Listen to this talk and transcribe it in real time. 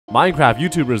Minecraft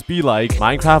YouTubers be like,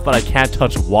 Minecraft but I can't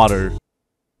touch water.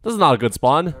 This is not a good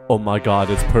spawn. Oh my god,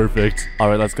 it's perfect.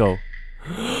 Alright, let's go.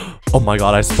 Oh my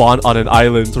god, I spawned on an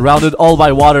island, surrounded all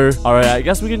by water. Alright, I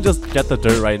guess we can just get the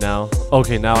dirt right now.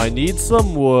 Okay, now I need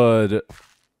some wood.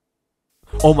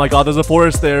 Oh my god, there's a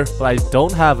forest there, but I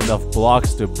don't have enough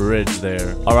blocks to bridge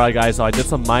there. Alright guys, so I did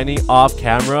some mining off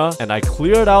camera, and I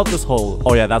cleared out this hole.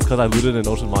 Oh yeah, that's because I looted an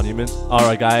ocean monument.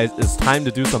 Alright guys, it's time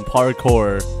to do some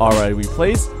parkour. Alright, we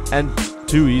place, and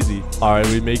too easy. Alright,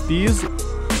 we make these.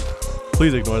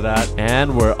 Please ignore that.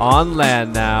 And we're on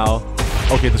land now.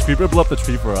 Okay, this creeper blew up the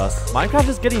tree for us. Minecraft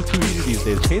is getting too easy these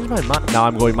days. Change my mind. Now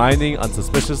I'm going mining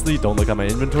unsuspiciously. Don't look at my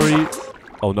inventory.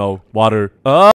 Oh no, water.